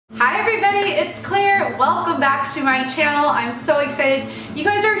Hi everybody, it's Claire. Welcome back to my channel. I'm so excited. You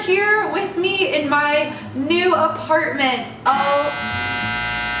guys are here with me in my new apartment. Oh,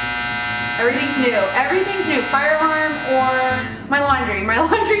 everything's new. Everything's new. Fire alarm or my laundry. My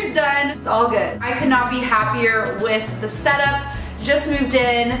laundry's done. It's all good. I could not be happier with the setup. Just moved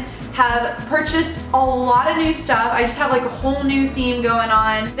in. Have purchased a lot of new stuff. I just have like a whole new theme going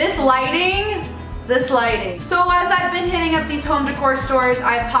on. This lighting. So as I've been hitting up these home decor stores,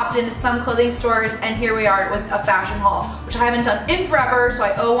 I've popped into some clothing stores, and here we are with a fashion haul, which I haven't done in forever, so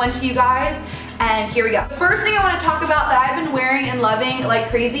I owe one to you guys, and here we go. The first thing I want to talk about that I've been wearing and loving like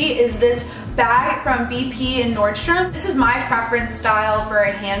crazy is this bag from BP in Nordstrom. This is my preference style for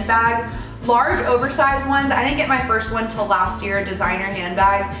a handbag. Large oversized ones. I didn't get my first one till last year, a designer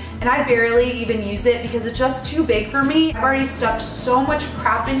handbag, and I barely even use it because it's just too big for me. I've already stuffed so much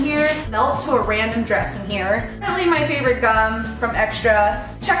crap in here. Belt to a random dress in here. Definitely my favorite gum from Extra.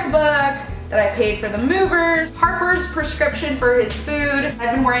 Checkbook that I paid for the movers. Harper's prescription for his food.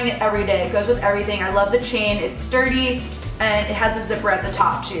 I've been wearing it every day. It goes with everything. I love the chain. It's sturdy and it has a zipper at the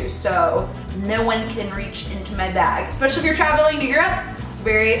top too, so no one can reach into my bag, especially if you're traveling to Europe.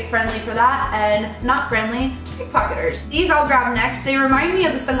 Very friendly for that, and not friendly to pickpocketers. These I'll grab next. They remind me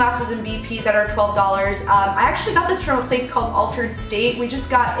of the sunglasses in BP that are $12. I actually got this from a place called Altered State. We just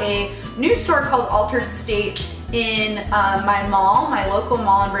got a new store called Altered State in my mall, my local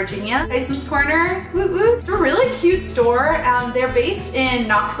mall in Virginia. Tyson's Corner, woo woo. It's a really cute store. They're based in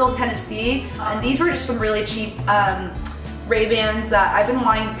Knoxville, Tennessee, and these were just some really cheap Ray-Bans that I've been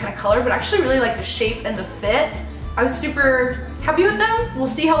wanting this kind of color, but I actually really like the shape and the fit. I was super happy with them. We'll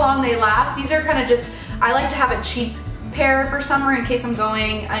see how long they last. These are kind of just, I like to have a cheap pair for summer in case I'm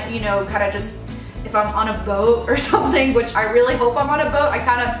going, you know, kind of just if I'm on a boat or something, which I really hope I'm on a boat. I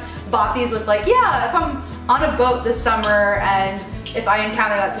kind of bought these with like, yeah, if I'm on a boat this summer and if I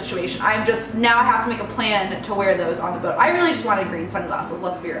encounter that situation, I'm just, now I have to make a plan to wear those on the boat. I really just wanted green sunglasses,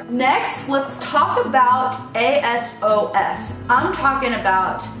 let's be real. Next, let's talk about ASOS. I'm talking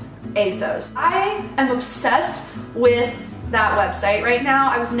about ASOS. I am obsessed with that website right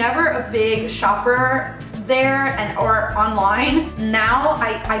now. I was never a big shopper there or online. Now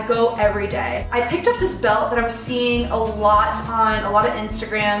I go every day. I picked up this belt that I was seeing a lot on a lot of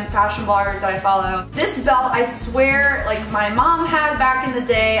Instagram fashion bloggers that I follow. This belt, I swear, like my mom had back in the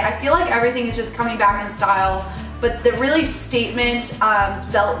day. I feel like everything is just coming back in style, but the really statement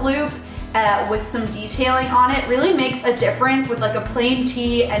belt loop with some detailing on it really makes a difference with like a plain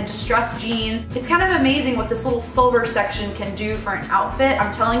tee and distressed jeans. It's kind of amazing what this little silver section can do for an outfit.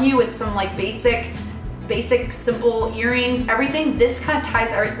 I'm telling you, with some like basic simple earrings, everything, this kind of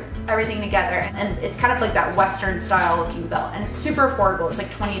ties everything together, and it's kind of like that Western style looking belt, and it's super affordable. It's like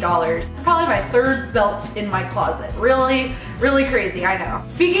 $20. It's probably my third belt in my closet. Really, really crazy, I know.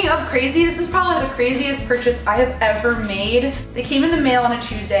 Speaking of crazy, this is probably the craziest purchase I have ever made. They came in the mail on a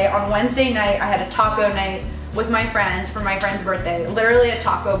Tuesday. On Wednesday night, I had a taco night with my friends for my friend's birthday, literally a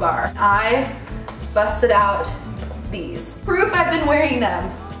taco bar. I busted out these. Proof I've been wearing them.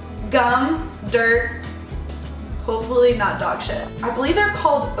 Gum, dirt, hopefully not dog shit. I believe they're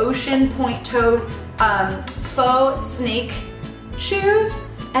called ocean point-toed faux snake shoes,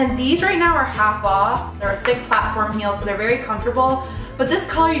 and these right now are half off. They're a thick platform heel, so they're very comfortable, but this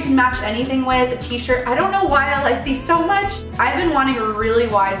color you can match anything with, a t-shirt. I don't know why I like these so much. I've been wanting a really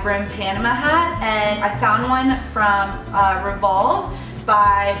wide brim Panama hat, and I found one from Revolve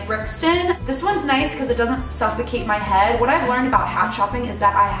by Brixton. This one's nice because it doesn't suffocate my head. What I've learned about hat shopping is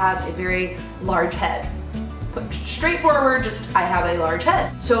that I have a very large head. Straightforward, just I have a large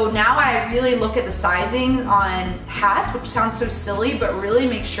head. So now I really look at the sizing on hats, which sounds so silly, but really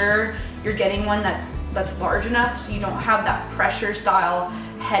make sure you're getting one that's large enough so you don't have that pressure style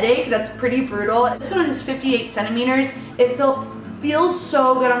headache that's pretty brutal. This one is 58 centimeters. It feels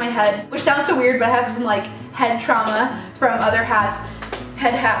so good on my head, which sounds so weird, but I have some like head trauma from other hats.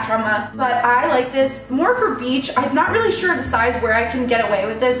 Hat trauma, but I like this more for beach. I'm not really sure the size where I can get away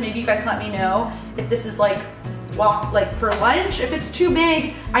with this. Maybe you guys can let me know if this is like for lunch, if it's too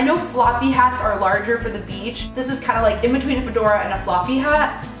big. I know floppy hats are larger for the beach. This is kind of like in between a fedora and a floppy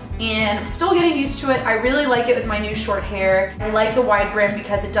hat, and I'm still getting used to it. I really like it with my new short hair. I like the wide brim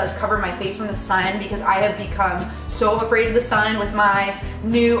because it does cover my face from the sun, because I have become so afraid of the sun with my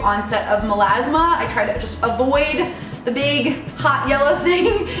new onset of melasma. I try to just avoid the big hot yellow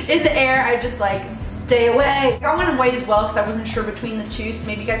thing in the air. I just like stay away. I got one in white as well because I wasn't sure between the two, so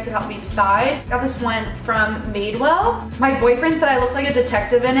maybe you guys could help me decide. Got this one from Madewell. My boyfriend said I look like a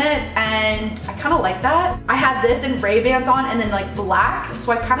detective in it, and I kind of like that. I had this in Ray-Bans on and then like black,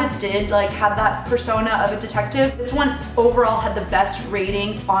 so I kind of did like have that persona of a detective. This one overall had the best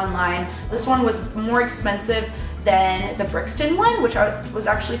ratings online. This one was more expensive than the Brixton one, which I was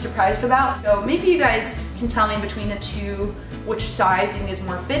actually surprised about. So maybe you guys can tell me between the two which sizing is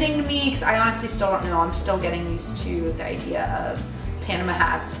more fitting to me, because I honestly still don't know. I'm still getting used to the idea of Panama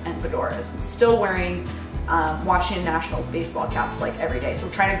hats and fedoras. I'm still wearing Washington Nationals baseball caps like every day, so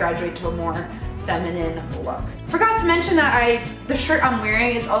I'm trying to graduate to a more feminine look. Forgot to mention that the shirt I'm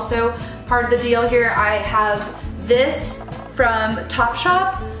wearing is also part of the deal here. I have this from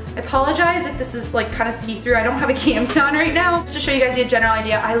Topshop. I apologize if this is like kind of see-through. I don't have a cam on right now. Just to show you guys a general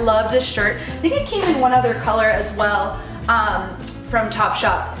idea, I love this shirt. I think it came in one other color as well from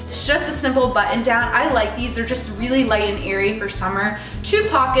Topshop. It's just a simple button down. I like these. They're just really light and airy for summer. 2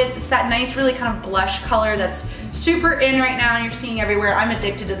 pockets. It's that nice, really kind of blush color that's super in right now and you're seeing everywhere. I'm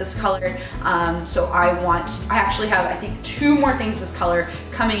addicted to this color. So I actually have, I think, 2 more things this color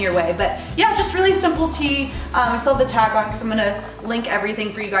coming your way. But yeah, just really simple tee. I still have the tag on because I'm gonna link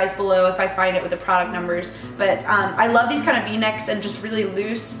everything for you guys below if I find it with the product numbers. But I love these kind of V-necks and just really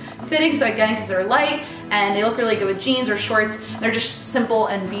loose fitting. So again, because they're light and they look really good with jeans or shorts. They're just simple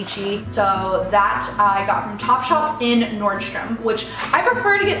and beachy. So that I got from Topshop in Nordstrom, which I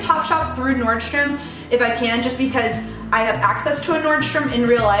prefer to get Topshop through Nordstrom if I can, just because I have access to a Nordstrom in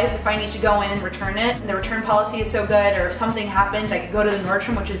real life if I need to go in and return it. And the return policy is so good, or if something happens, I can go to the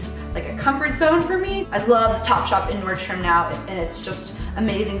Nordstrom, which is like a comfort zone for me. I love Topshop in Nordstrom now, and it's just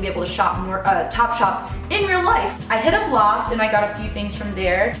amazing to be able to shop Topshop in real life. I hit up Loft and I got a few things from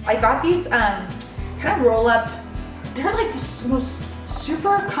there. I got these kind of roll up, they're like the most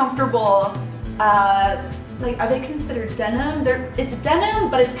super comfortable, like, are they considered denim? It's denim,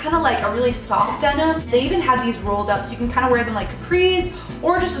 but it's kind of like a really soft denim. They even have these rolled up, so you can kind of wear them like capris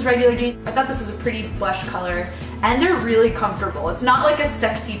or just as regular jeans. I thought this was a pretty blush color, and they're really comfortable. It's not like a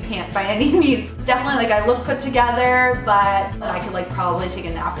sexy pant by any means. It's definitely like I look put together, but I could like probably take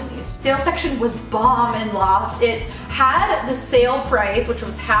a nap in these. Sale section was bomb in Loft. It had the sale price, which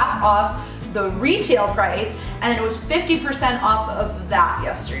was half off the retail price, and it was 50% off of that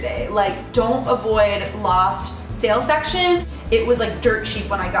yesterday. Like, don't avoid Loft sale section. It was like dirt cheap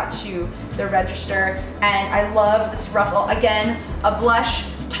when I got to the register, and I love this ruffle. Again, a blush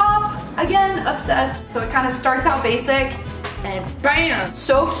top, again, obsessed. So it kind of starts out basic and bam,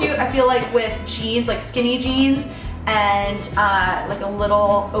 so cute. I feel like with jeans, like skinny jeans, and like a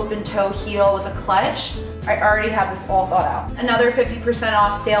little open toe heel with a clutch. I already have this all thought out. Another 50%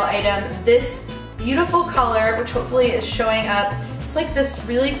 off sale item, this beautiful color, which hopefully is showing up. It's like this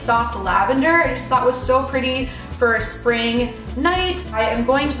really soft lavender. I just thought was so pretty for a spring night. I am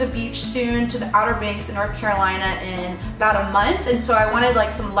going to the beach soon, to the Outer Banks in North Carolina in about a month, and so I wanted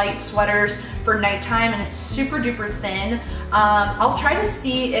like some light sweaters for nighttime, and it's super duper thin. I'll try to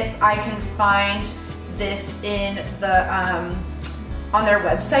see if I can find this in the on their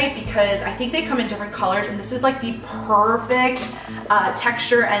website, because I think they come in different colors, and this is like the perfect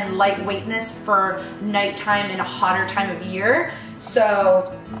texture and lightweightness for nighttime in a hotter time of year.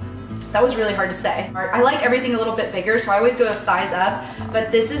 So that was really hard to say. I like everything a little bit bigger, so I always go a size up, but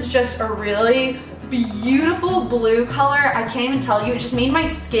this is just a really beautiful blue color. I can't even tell you, it just made my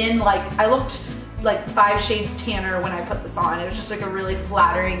skin like, I looked like 5 shades tanner when I put this on. It was just like a really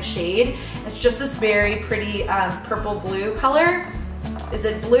flattering shade. It's just this very pretty purple blue color. Is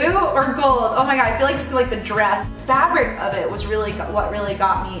it blue or gold? Oh my god, I feel like this is like the dress. Fabric of it was really what really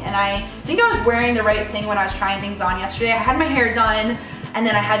got me, and I think I was wearing the right thing when I was trying things on yesterday. I had my hair done, and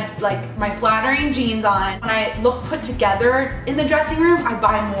then I had like my flattering jeans on. When I look put together in the dressing room, I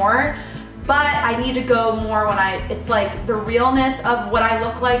buy more, but I need to go more when it's like the realness of what I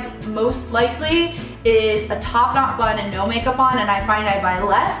look like most likely is a top knot bun and no makeup on, and I find I buy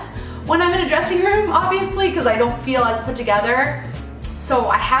less when I'm in a dressing room, obviously, because I don't feel as put together. So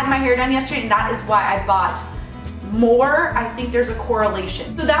I had my hair done yesterday, and that is why I bought more. I think there's a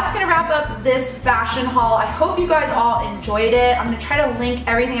correlation. So that's gonna wrap up this fashion haul. I hope you guys all enjoyed it. I'm gonna try to link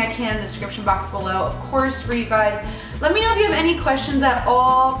everything I can in the description box below, of course, for you guys. Let me know if you have any questions at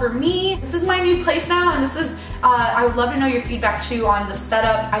all for me. This is my new place now, and this is, I would love to know your feedback too on the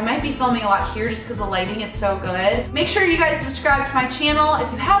setup. I might be filming a lot here just because the lighting is so good. Make sure you guys subscribe to my channel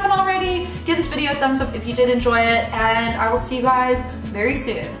if you haven't already. Give this video a thumbs up if you did enjoy it, and I will see you guys very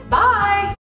soon. Bye!